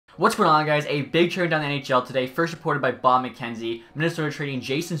What's going on, guys? A big trade down the NHL today, first reported by Bob McKenzie. Minnesota trading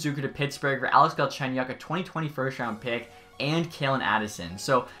Jason Zucker to Pittsburgh for Alex Galchenyuk, a 2020 first-round pick, and Calen Addison.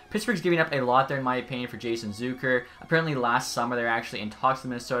 So Pittsburgh's giving up a lot there, in my opinion, for Jason Zucker. Apparently last summer they were actually in talks with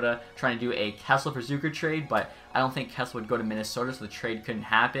Minnesota trying to do a Kessel for Zucker trade, but I don't think Kessel would go to Minnesota, so the trade couldn't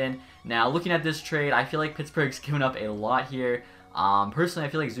happen. Now, looking at this trade, I feel like Pittsburgh's given up a lot here. Personally, I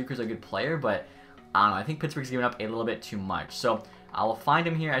feel like Zucker's a good player, but I don't know. I think Pittsburgh's giving up a little bit too much. So I will find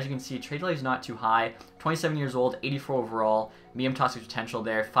him here. As you can see, trade value is not too high. 27 years old, 84 overall, medium toxic potential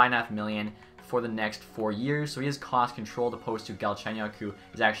there, $5.5 million for the next 4 years. So he is cost controlled opposed to Galchenyuk, who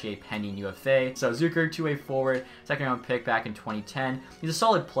is actually a pending UFA. So Zucker, two-way forward, second-round pick back in 2010. He's a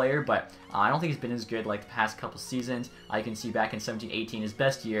solid player, but I don't think he's been as good like the past couple seasons. You can see back in 17-18, his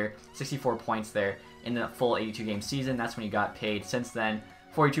best year, 64 points there in the full 82-game season. That's when he got paid. Since then,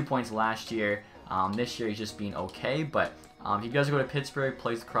 42 points last year. This year he's just been okay, but if he does go to Pittsburgh,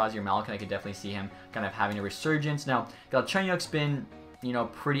 plays with Crosby or Malkin, I could definitely see him kind of having a resurgence. Now, Galchenyuk's been,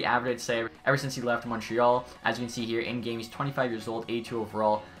 pretty average, I'd say, ever since he left Montreal. As you can see here, in-game, he's 25 years old, 82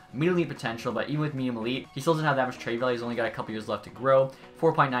 overall, medium elite potential, but even with medium elite, he still doesn't have that much trade value. He's only got a couple years left to grow.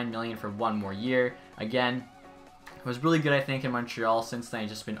 $4.9 million for 1 more year. Again, it was really good, I think, in Montreal. Since then,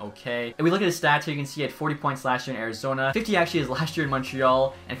 he's just been okay. If we look at his stats here, you can see he had 40 points last year in Arizona. 50 actually his last year in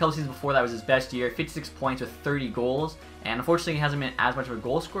Montreal. And a couple seasons before that was his best year. 56 points with 30 goals. And unfortunately, he hasn't been as much of a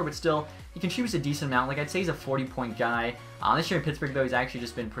goal scorer, but still, he contributes a decent amount. Like, I'd say he's a 40-point guy. This year in Pittsburgh, though, he's actually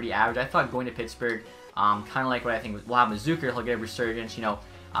just been pretty average. I thought going to Pittsburgh, kind of like what I think will happen with Zucker, he'll get a resurgence,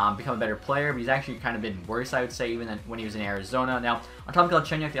 become a better player, but he's actually kind of been worse, I would say, even than when he was in Arizona. Now, on top of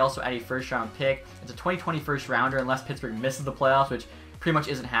Galchenyuk, they also add a first-round pick. It's a 2020 first-rounder, unless Pittsburgh misses the playoffs, which pretty much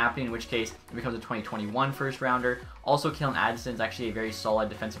isn't happening, in which case it becomes a 2021 first-rounder. Also, Calen Addison is actually a very solid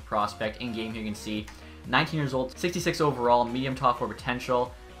defensive prospect. In-game here, you can see 19 years old, 66 overall, medium top four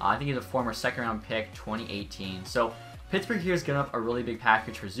potential. I think he's a former second-round pick, 2018. So Pittsburgh here is giving up a really big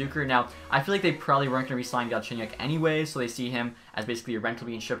package for Zucker. Now, I feel like they probably weren't going to re-sign Galchenyuk anyway, so they see him as basically a rental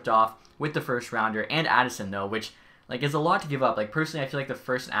being shipped off with the first rounder and Addison, though, which is a lot to give up. Personally, I feel like the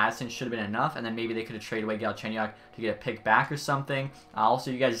first and Addison should have been enough, and then maybe they could have traded away Galchenyuk to get a pick back or something. Also,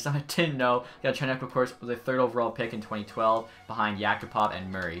 you guys didn't know, Galchenyuk, of course, was a third overall pick in 2012 behind Yakupov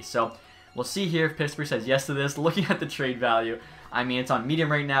and Murray. So we'll see here if Pittsburgh says yes to this. Looking at the trade value, I mean, it's on medium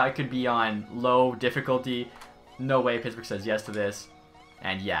right now. It could be on low difficulty. No way Pittsburgh says yes to this.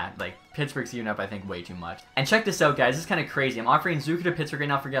 And yeah, Pittsburgh's giving up, I think, way too much. And check this out, guys. This is kind of crazy. I'm offering Zucker to Pittsburgh right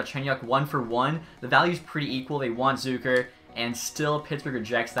now for Galchenyuk 1-for-1. The value's pretty equal. They want Zucker, and still Pittsburgh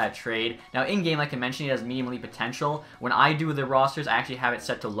rejects that trade. Now, in-game, like I mentioned, he has medium elite potential. When I do the rosters, I actually have it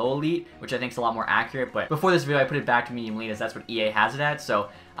set to low elite, which I think is a lot more accurate. But before this video, I put it back to medium elite, as that's what EA has it at. So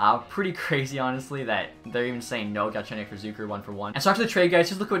pretty crazy, honestly, that they're even saying no, Galchenyuk for Zucker 1-for-1. And so after the trade, guys,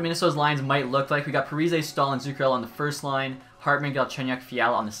 just look at what Minnesota's lines might look like. We got Parise, Stahl, and Zucker on the first line, Hartman, Galchenyuk,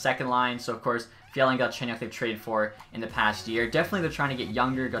 Fiala on the second line. So, of course, Fiala and Galchenyuk they've traded for in the past year. Definitely they're trying to get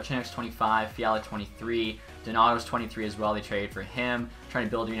younger. Galchenyuk's 25, Fiala 23, Donato's 23 as well. They traded for him. Trying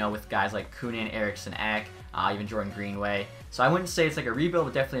to build, with guys like Kunin, Eriksson Ek, even Jordan Greenway. So I wouldn't say it's like a rebuild,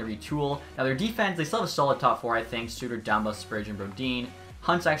 but definitely a retool. Now, their defense, they still have a solid top four, I think. Suter, Dumba, Spurgeon, Brodin.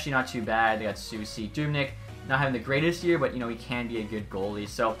 Hunt's actually not too bad. They got Susi, Dubnyk. Not having the greatest year, but, he can be a good goalie.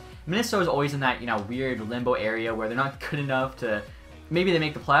 So Minnesota's always in that, weird limbo area where they're not good enough to... Maybe they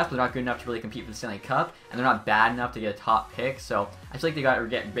make the playoffs, but they're not good enough to really compete for the Stanley Cup, and they're not bad enough to get a top pick. So I feel like they got to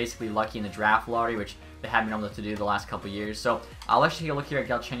get basically lucky in the draft lottery, which they haven't been able to do the last couple years. So let's take a look here at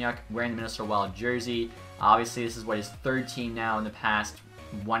Galchenyuk wearing the Minnesota Wild jersey. Obviously, this is what his third team now in the past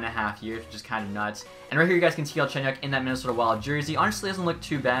 1.5 years, which is kind of nuts. And right here, you guys can see Galchenyuk in that Minnesota Wild jersey. Honestly, it doesn't look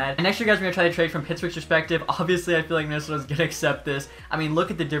too bad. And next year, guys, we're going to try to trade from Pittsburgh's perspective. Obviously, I feel like Minnesota's going to accept this. I mean,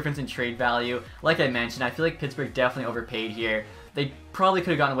 look at the difference in trade value. Like I mentioned, I feel like Pittsburgh definitely overpaid here. They probably could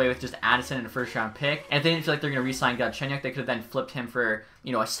have gotten away with just Addison and a first-round pick. And if they didn't feel like they're going to re-sign Galchenyuk, they could have then flipped him for,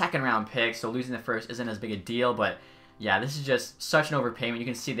 a second-round pick. So losing the first isn't as big a deal. But yeah, this is just such an overpayment. You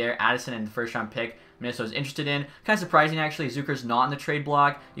can see there, Addison and the first-round pick Minnesota's interested in. Kind of surprising, actually. Zucker's not in the trade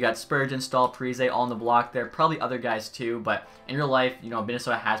block. You got Spurgeon, Stahl, Parise all on the block there. Probably other guys too. But in real life,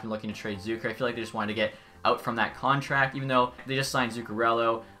 Minnesota has been looking to trade Zucker. I feel like they just wanted to get out from that contract, even though they just signed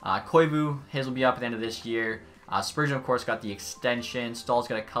Zuccarello. Koivu, his will be up at the end of this year. Spurgeon, of course, got the extension. Stahl's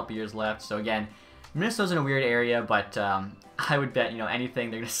got a couple years left. So again, Minnesota's in a weird area, but I would bet,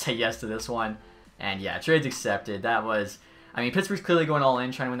 anything, they're going to say yes to this one. And yeah, trade's accepted. That was... I mean, Pittsburgh's clearly going all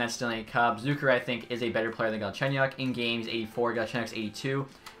in, trying to win that Stanley Cup. Zucker, I think, is a better player than Galchenyuk. In games, 84. Galchenyuk's 82.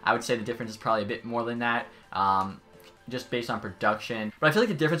 I would say the difference is probably a bit more than that. just based on production. But I feel like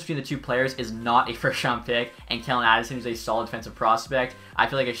the difference between the two players is not a first-round pick and Calen Addison, who's a solid defensive prospect. I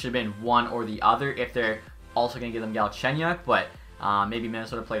feel like it should have been one or the other if they're also going to give them Galchenyuk, but maybe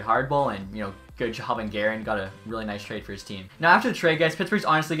Minnesota played hardball and, you know, good job on Guerin. Got a really nice trade for his team. Now, after the trade, guys, Pittsburgh's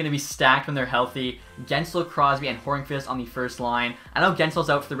honestly going to be stacked when they're healthy. Guentzel, Crosby, and Hornqvist on the first line. I know Guentzel's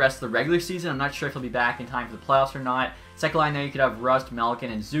out for the rest of the regular season. I'm not sure if he'll be back in time for the playoffs or not. Second line there, you could have Rust,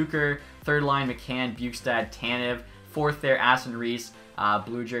 Malkin, and Zucker. Third line, McCann, Bukestad, Tanev. Fourth there, Aston Reese,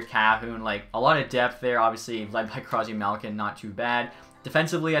 Bluger, Cahoon. Like, a lot of depth there, obviously, led by Crosby, Malkin, not too bad.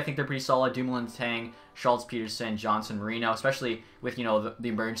 Defensively, I think they're pretty solid. Dumoulin, Tang, Schultz, Peterson, Johnson, Marino, especially with, you know, the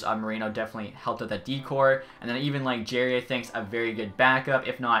emergence of Marino definitely helped out that decor. And then even, like, Jerry, I think, is a very good backup.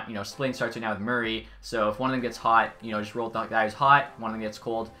 If not, you know, splitting starts right now with Murray. So if one of them gets hot, you know, just roll with the guy who's hot. One of them gets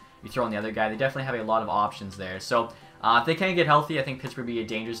cold, you throw in the other guy. They definitely have a lot of options there. So if they can get healthy, I think Pittsburgh would be a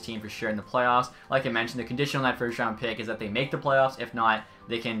dangerous team for sure in the playoffs. Like I mentioned, the condition on that first-round pick is that they make the playoffs. If not,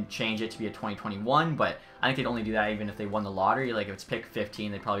 they can change it to be a 2021. But I think they'd only do that even if they won the lottery. Like, if it's pick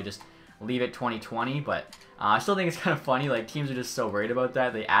 15, they'd probably just leave it 2020. But I still think it's kind of funny. Like, teams are just so worried about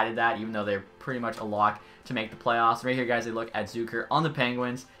that. They added that even though they're pretty much a lock to make the playoffs. Right here, guys, they look at Zucker on the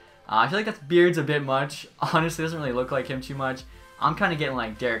Penguins. I feel like that beard's a bit much. Honestly, it doesn't really look like him too much. I'm kind of getting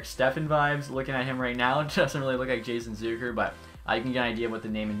like Derek Steffen vibes looking at him right now. It doesn't really look like Jason Zucker, but you can get an idea of what the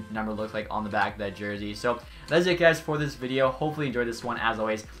name and number look like on the back of that jersey. So that's it, guys, for this video. Hopefully you enjoyed this one. As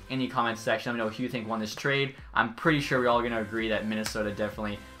always, in the comments section, let me know who you think won this trade. I'm pretty sure we're all going to agree that Minnesota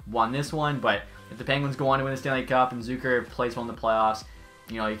definitely won this one, but if the Penguins go on to win the Stanley Cup and Zucker plays well in the playoffs,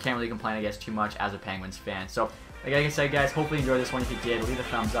 you know, you can't really complain, I guess, too much as a Penguins fan. So like I said, guys, hopefully you enjoyed this one. If you did, leave a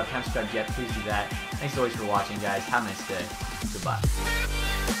thumbs up. If you haven't subscribed yet, please do that. Thanks as always for watching, guys. Have a nice day. Goodbye.